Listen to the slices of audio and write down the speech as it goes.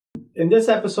In this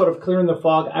episode of Clearing the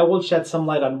Fog, I will shed some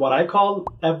light on what I call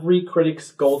every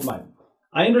critic's goldmine.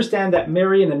 I understand that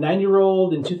marrying a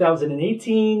 9-year-old in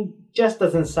 2018 just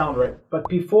doesn't sound right. But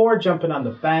before jumping on the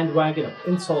bandwagon of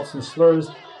insults and slurs,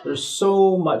 there's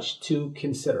so much to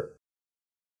consider.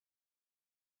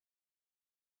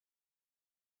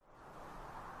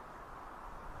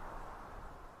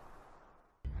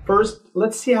 First,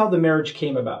 let's see how the marriage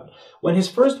came about. When his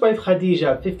first wife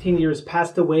Khadija, 15 years,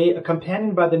 passed away, a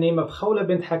companion by the name of Khawla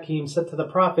bint Hakim said to the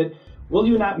Prophet, "Will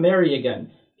you not marry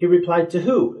again?" He replied, "To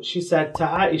who?" She said, "To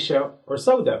Aisha or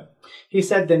Sauda." He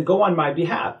said, "Then go on my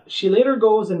behalf." She later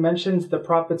goes and mentions the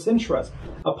Prophet's interest.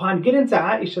 Upon getting to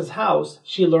Aisha's house,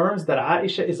 she learns that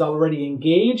Aisha is already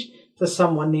engaged to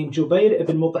someone named Jubayr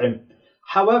ibn Mut'im.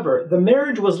 However, the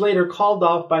marriage was later called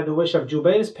off by the wish of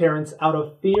Jubayr's parents out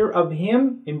of fear of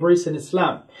him embracing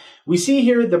Islam. We see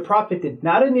here the Prophet did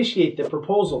not initiate the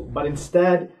proposal, but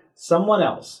instead someone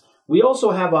else. We also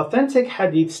have authentic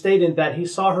hadith stating that he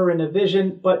saw her in a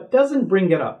vision, but doesn't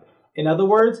bring it up. In other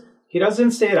words, he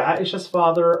doesn't say to Aisha's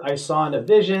father, "I saw in a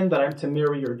vision that I'm to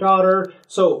marry your daughter,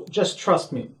 so just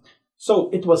trust me."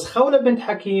 So it was Khawla bint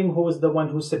Hakim who was the one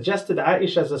who suggested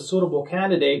Aisha as a suitable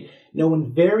candidate,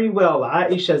 knowing very well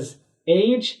Aisha's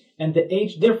age and the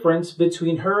age difference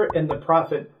between her and the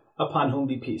Prophet, upon whom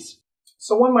be peace.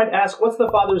 So one might ask, what's the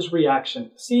father's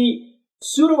reaction? See,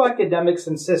 pseudo-academics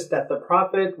insist that the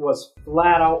Prophet was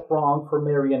flat out wrong for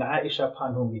marrying Aisha,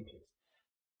 upon whom be peace.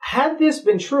 Had this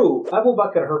been true, Abu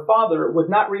Bakr, her father, would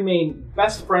not remain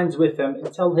best friends with him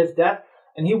until his death,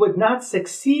 and he would not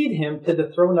succeed him to the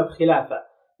throne of Khilafah.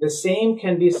 The same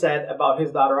can be said about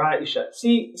his daughter Aisha.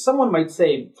 See, someone might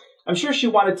say, I'm sure she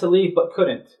wanted to leave but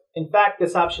couldn't. In fact,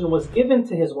 this option was given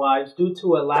to his wives due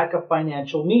to a lack of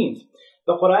financial means.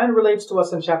 The Quran relates to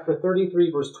us in chapter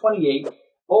 33, verse 28,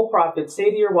 "O Prophet, say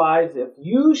to your wives, if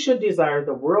you should desire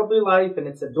the worldly life and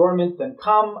its adornment, then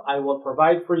come, I will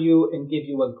provide for you and give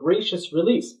you a gracious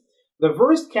release." The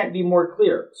verse can't be more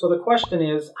clear. So the question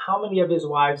is, how many of his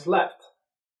wives left?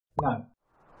 None.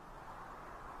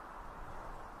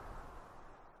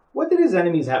 What did his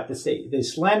enemies have to say? They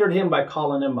slandered him by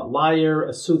calling him a liar,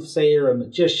 a soothsayer, a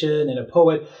magician, and a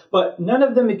poet, but none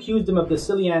of them accused him of the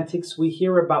silly antics we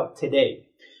hear about today.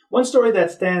 One story that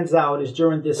stands out is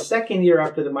during this second year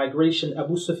after the migration,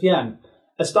 Abu Sufyan,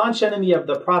 a staunch enemy of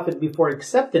the Prophet before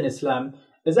accepting Islam,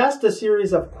 is asked a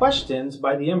series of questions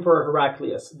by the Emperor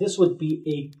Heraclius. This would be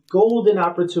a golden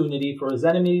opportunity for his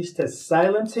enemies to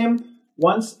silence him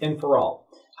once and for all.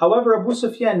 However, Abu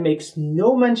Sufyan makes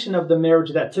no mention of the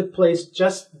marriage that took place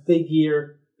just the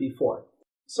year before.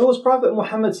 So was Prophet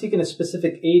Muhammad seeking a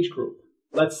specific age group?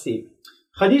 Let's see.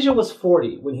 Khadija was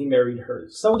 40 when he married her.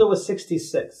 Sauda was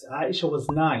 66. Aisha was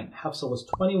 9. Hafsa was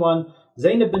 21.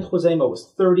 Zainab bin Khuzaymah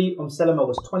was 30. Salama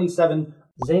was 27.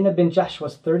 Zainab bin Jahsh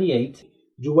was 38.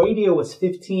 Juwaydiya was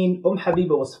 15.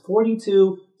 Habiba was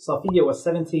 42. Safiya was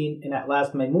 17. And at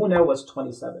last Maymuna was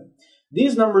 27.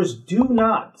 These numbers do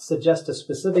not suggest a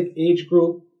specific age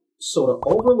group, so to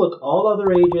overlook all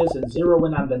other ages and zero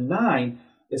in on the 9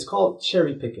 is called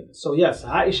cherry picking. So yes,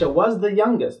 Aisha was the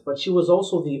youngest, but she was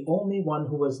also the only one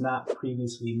who was not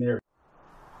previously married.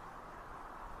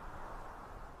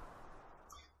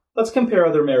 Let's compare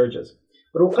other marriages.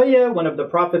 Ruqayya, one of the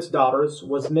Prophet's daughters,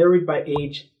 was married by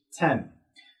age 10.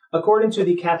 According to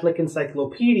the Catholic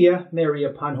Encyclopedia, Mary,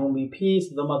 upon whom be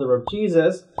peace, the mother of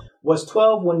Jesus, was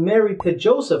 12 when married to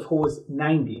Joseph, who was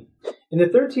 90. In the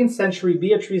 13th century,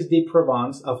 Beatrice de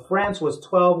Provence of France was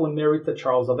 12 when married to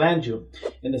Charles of Anjou.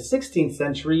 In the 16th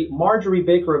century, Marjorie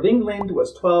Baker of England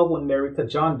was 12 when married to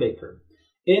John Baker.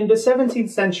 In the 17th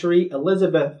century,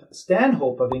 Elizabeth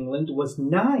Stanhope of England was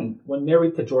 9 when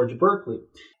married to George Berkeley.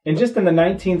 And just in the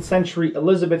 19th century,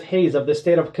 Elizabeth Hayes of the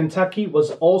state of Kentucky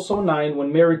was also 9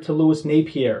 when married to Louis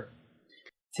Napier.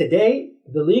 Today,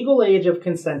 the legal age of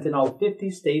consent in all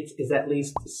 50 states is at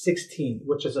least 16,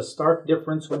 which is a stark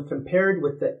difference when compared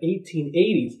with the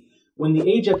 1880s, when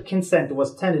the age of consent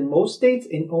was 10 in most states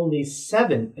and only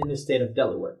 7 in the state of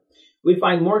Delaware. We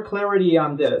find more clarity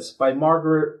on this by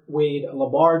Margaret Wade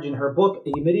Labarge in her book,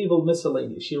 A Medieval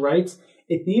Miscellany. She writes,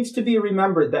 "It needs to be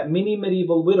remembered that many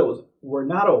medieval widows were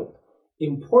not old.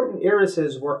 Important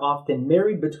heiresses were often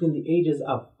married between the ages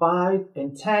of 5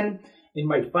 and 10 and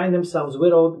might find themselves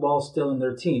widowed while still in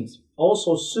their teens."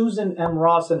 Also, Susan M.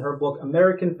 Ross in her book,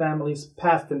 American Families,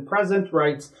 Past and Present,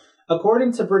 writes,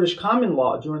 "According to British common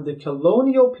law, during the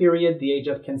colonial period, the age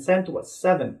of consent was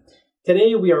 7.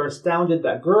 Today, we are astounded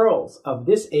that girls of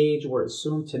this age were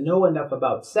assumed to know enough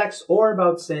about sex or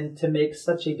about sin to make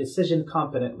such a decision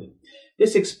competently.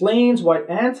 This explains why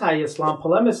anti-Islam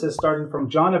polemicists starting from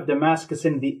John of Damascus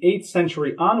in the 8th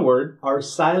century onward are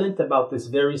silent about this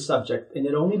very subject, and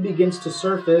it only begins to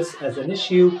surface as an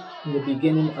issue in the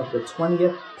beginning of the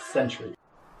 20th century.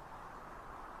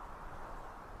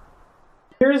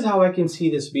 Here's how I can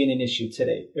see this being an issue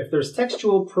today. If there's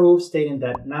textual proof stating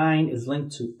that 9 is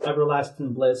linked to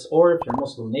everlasting bliss, or if your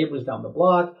Muslim neighbors down the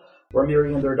block were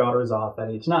marrying their daughters off at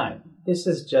age 9, this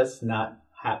is just not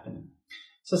happening.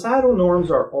 Societal norms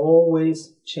are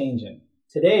always changing.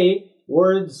 Today,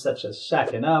 words such as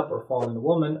shacking up or fallen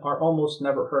woman are almost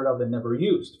never heard of and never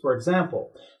used. For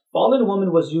example, fallen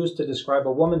woman was used to describe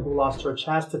a woman who lost her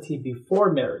chastity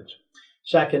before marriage.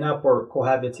 Shacking up or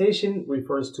cohabitation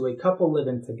refers to a couple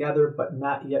living together but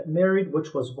not yet married,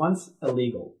 which was once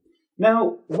illegal.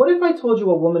 Now, what if I told you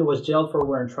a woman was jailed for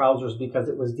wearing trousers because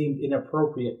it was deemed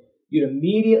inappropriate? You'd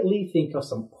immediately think of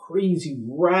some crazy,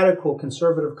 radical,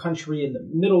 conservative country in the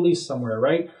Middle East somewhere,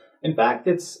 right? In fact,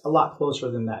 it's a lot closer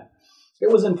than that.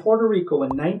 It was in Puerto Rico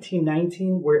in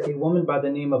 1919 where a woman by the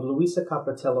name of Luisa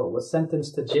Capatello was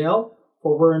sentenced to jail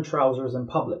for wearing trousers in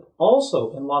public.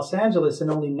 Also, in Los Angeles in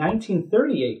only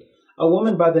 1938, a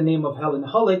woman by the name of Helen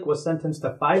Hullick was sentenced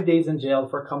to 5 days in jail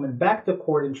for coming back to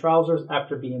court in trousers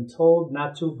after being told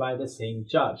not to by the same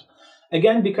judge.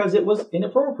 Again, because it was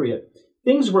inappropriate.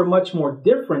 Things were much more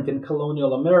different in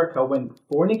colonial America when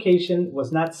fornication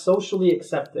was not socially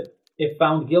accepted. If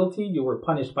found guilty, you were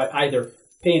punished by either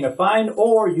paying a fine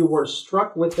or you were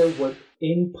struck with a whip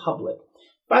in public.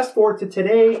 Fast forward to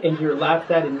today and you're laughed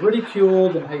at and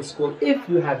ridiculed in high school if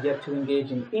you have yet to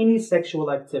engage in any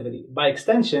sexual activity. By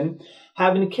extension,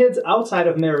 having kids outside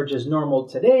of marriage is normal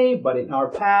today, but in our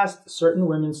past, certain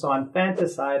women saw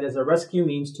infanticide as a rescue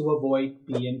means to avoid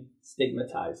being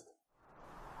stigmatized.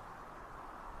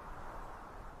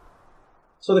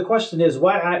 So the question is,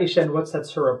 why Aisha and what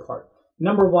sets her apart?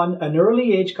 Number one, an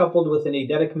early age coupled with an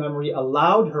eidetic memory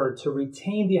allowed her to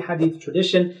retain the hadith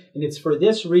tradition, and it's for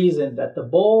this reason that the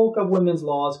bulk of women's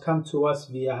laws come to us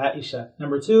via Aisha.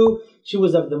 Number two, she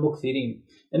was of the mukthirin.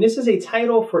 And this is a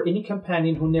title for any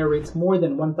companion who narrates more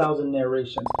than 1,000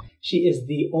 narrations. She is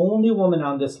the only woman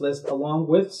on this list along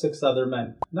with 6 other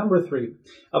men. Number 3,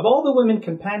 of all the women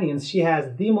companions, she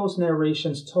has the most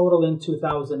narrations totaling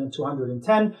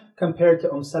 2,210 compared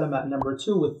to Salama at number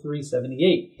 2 with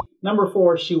 378. Number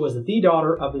 4, she was the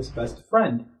daughter of his best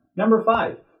friend. Number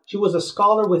 5, she was a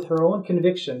scholar with her own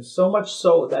convictions, so much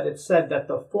so that it's said that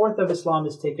the fourth of Islam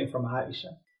is taken from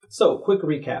Aisha. So, quick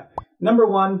recap. Number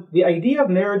 1, the idea of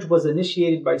marriage was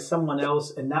initiated by someone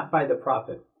else and not by the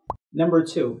Prophet. Number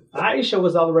 2, Aisha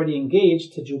was already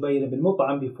engaged to Jubayr ibn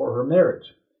Mut'im before her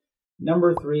marriage.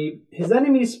 Number 3, his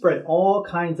enemies spread all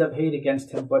kinds of hate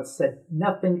against him but said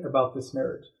nothing about this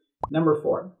marriage. Number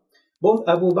 4, both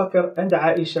Abu Bakr and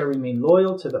Aisha remained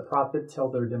loyal to the Prophet till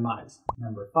their demise.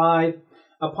 Number 5,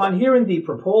 upon hearing the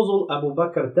proposal, Abu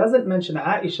Bakr doesn't mention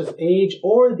Aisha's age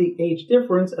or the age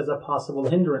difference as a possible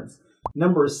hindrance.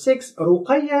 Number 6,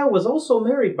 Ruqayya was also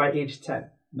married by age 10.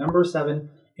 Number 7,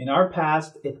 in our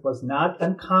past, it was not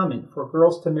uncommon for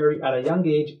girls to marry at a young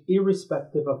age,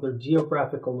 irrespective of their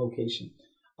geographical location.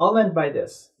 I'll end by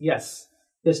this. Yes,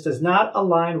 this does not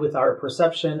align with our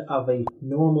perception of a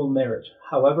normal marriage.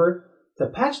 However, to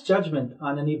pass judgment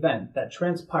on an event that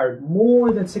transpired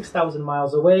more than 6,000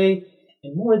 miles away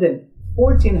and more than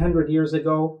 1,400 years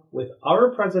ago with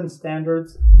our present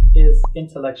standards is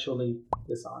intellectually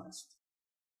dishonest.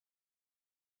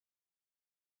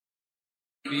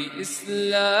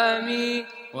 بإسلامي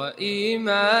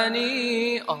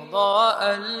وإيماني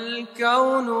أضاء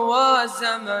الكون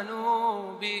وزمن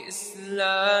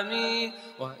بإسلامي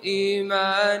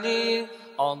وإيماني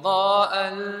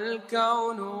أضاء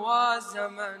الكون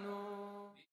وزمن